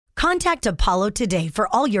Contact Apollo today for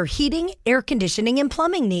all your heating, air conditioning, and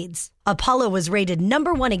plumbing needs. Apollo was rated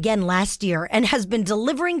 #1 again last year and has been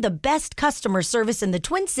delivering the best customer service in the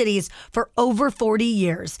Twin Cities for over 40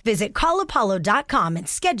 years. Visit callapollo.com and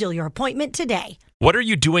schedule your appointment today. What are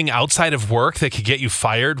you doing outside of work that could get you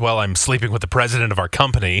fired? Well, I'm sleeping with the president of our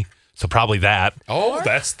company, so probably that. Oh,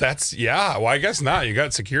 that's yeah. Well, I guess not. You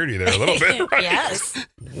got security there a little bit, right? Yes.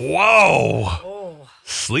 Whoa. Oh.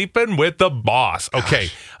 Sleeping with the boss. Okay.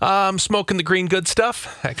 Smoking the green good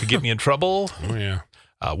stuff. That could get me in trouble. Oh, yeah.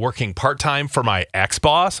 Working part-time for my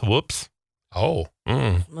ex-boss. Whoops. Oh.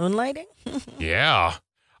 Moonlighting? Yeah.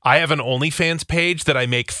 I have an OnlyFans page that I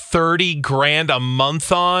make $30,000 a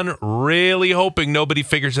month on, really hoping nobody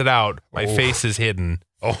figures it out. My face is hidden.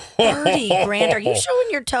 Oh. 30 grand. Are you showing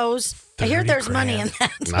your toes? I hear there's money in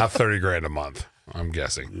that. Not 30 grand a month, I'm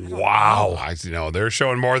guessing. Wow. They're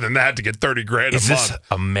showing more than that to get 30 grand Is a month. this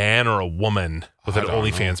a man or a woman with an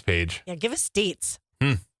OnlyFans page? Yeah, give us dates.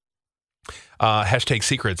 Hashtag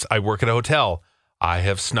secrets. I work at a hotel. I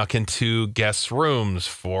have snuck into guests' rooms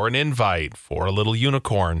for an invite for a little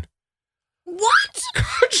unicorn. What?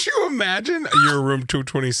 Could you imagine? You're room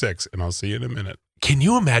 226, and I'll see you in a minute. Can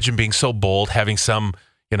you imagine being so bold, having some,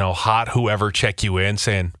 hot whoever check you in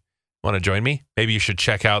saying, want to join me? Maybe you should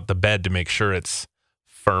check out the bed to make sure it's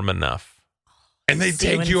firm enough. And they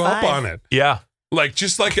See you take in you up 5. on it. Yeah.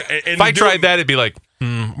 If I tried that, it'd be like,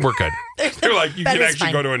 we're good. They're like, you That can is actually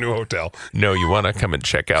fine. go to a new hotel. No, you want to come and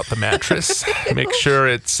check out the mattress. Make sure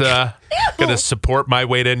it's going to support my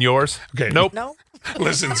weight and yours. Okay. Nope. No?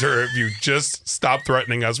 Listen, sir, if you just stop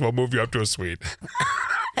threatening us, we'll move you up to a suite.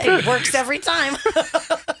 It works every time.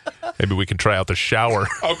 Maybe we can try out the shower.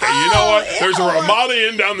 Okay, you know what? There's a Ramada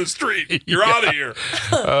Inn down the street. You're out of here.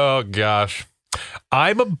 Oh, gosh.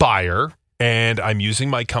 I'm a buyer, and I'm using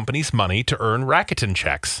my company's money to earn Rakuten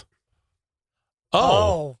checks.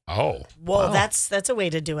 Oh. Well, Wow. that's a way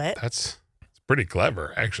to do it. It's pretty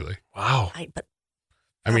clever, actually. Wow. But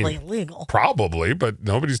I probably mean, illegal. probably, but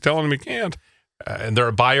nobody's telling them you can't. And they're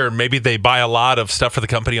a buyer, and maybe they buy a lot of stuff for the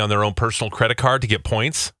company on their own personal credit card to get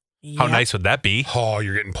points. How Yep. nice would that be? Oh,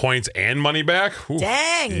 you're getting points and money back? Ooh.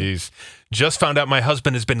 Dang. Jeez. Just found out my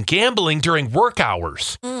husband has been gambling during work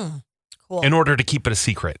hours Cool. in order to keep it a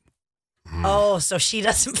secret. Oh, so she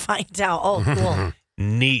doesn't find out. Oh, cool.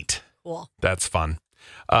 Neat. Cool. That's fun.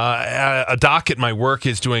 A doc at my work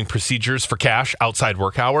is doing procedures for cash outside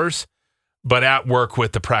work hours, but at work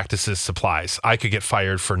with the practice's supplies. I could get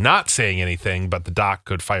fired for not saying anything, but the doc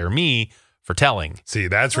could fire me for telling. See,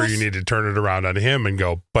 that's where you need to turn it around on him and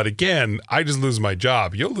go, but again, I just lose my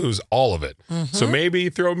job. You'll lose all of it. So maybe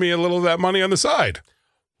throw me a little of that money on the side.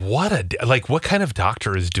 What kind of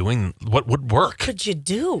doctor is doing what would work? Could you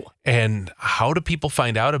do? And how do people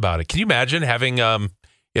find out about it? Can you imagine having, a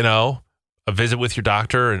visit with your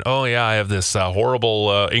doctor and, oh, yeah, I have this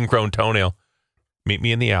horrible ingrown toenail. Meet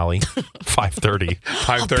me in the alley, 5:30.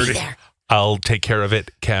 5:30. there. I'll take care of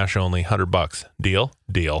it. Cash only, $100. Deal?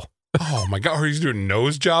 Deal. Oh my God. Or he's doing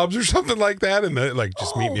nose jobs or something like that. And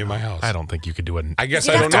just meet me in my house. I don't think you could do an I guess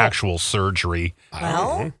You I have don't to- know. actual surgery.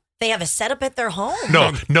 Well, they have a setup at their home.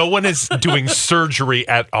 No one is doing surgery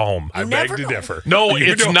at home. I never beg to know. differ. No,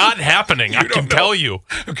 You it's don't- not happening. I you can don't know. tell you.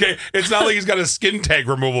 Okay. It's not like he's got a skin tag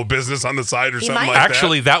removal business on the side or He something might. like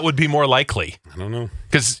Actually, that would be more likely that. I don't know.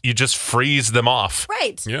 because you just freeze them off.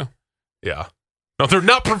 Right. Yeah. Yeah. No, they're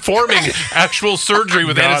not performing actual surgery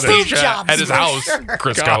with Got it. anesthesia Boob jobs at his for house, sure.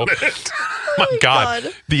 Crisco. Got it. My God.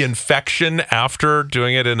 God. The infection after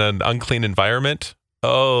doing it in an unclean environment.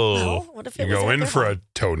 Oh. Well, what if it You was go at in their for home? a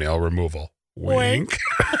toenail removal. Wink.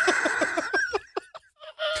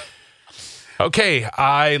 Okay.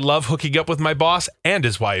 I love hooking up with my boss and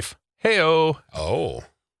his wife. Heyo. Oh.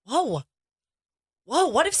 Whoa.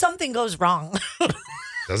 What if something goes wrong?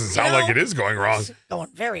 Doesn't sound know? like it is going wrong. It's going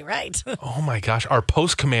very right. Oh my gosh. Our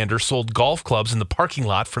post commander sold golf clubs in the parking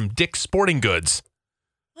lot from Dick's Sporting Goods.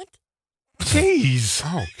 What? Jeez.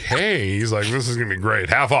 Okay. He's like, this is going to be great.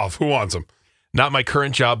 Half off. Who wants them? Not my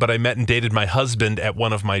current job, but I met and dated my husband at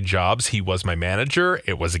one of my jobs. He was my manager.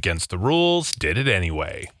 It was against the rules. Did it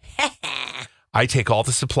anyway. I take all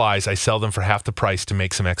the supplies. I sell them for half the price to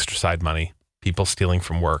make some extra side money. People stealing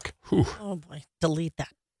from work. Whew. Oh boy. Delete that.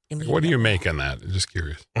 What do you make on that? I'm just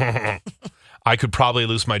curious. I could probably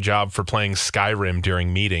lose my job for playing Skyrim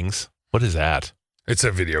during meetings. What is that? It's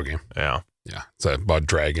a video game. Yeah. Yeah. It's about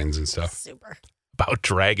dragons and stuff. Super. About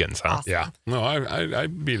dragons, huh? Awesome. Yeah. No, I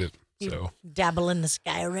beat it. You So, dabble in the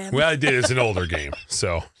Skyrim. well, I did. It's an older game.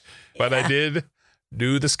 So, but I did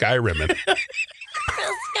do the Skyrimming.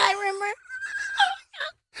 Skyrimmer.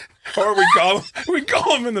 Or we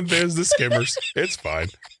call them in the biz the skimmers. It's fine.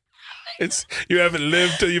 You haven't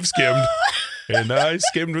lived till you've skimmed. And I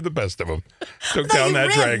skimmed with the best of them. Took No, down you that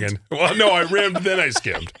rimmed. dragon. Well, no, I rimmed, then I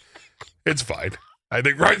skimmed. It's fine. I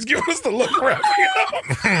think Ryan's giving us the look wrapping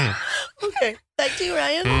up. Okay, back to you,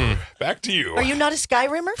 Ryan. Back to you. Are you not a sky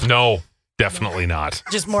rimmer? No, definitely not.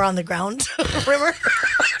 Just more on the ground rimmer?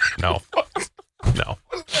 No. No,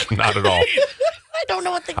 not at all. I don't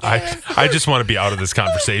know what the game is. I just want to be out of this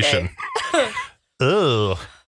conversation. Ugh.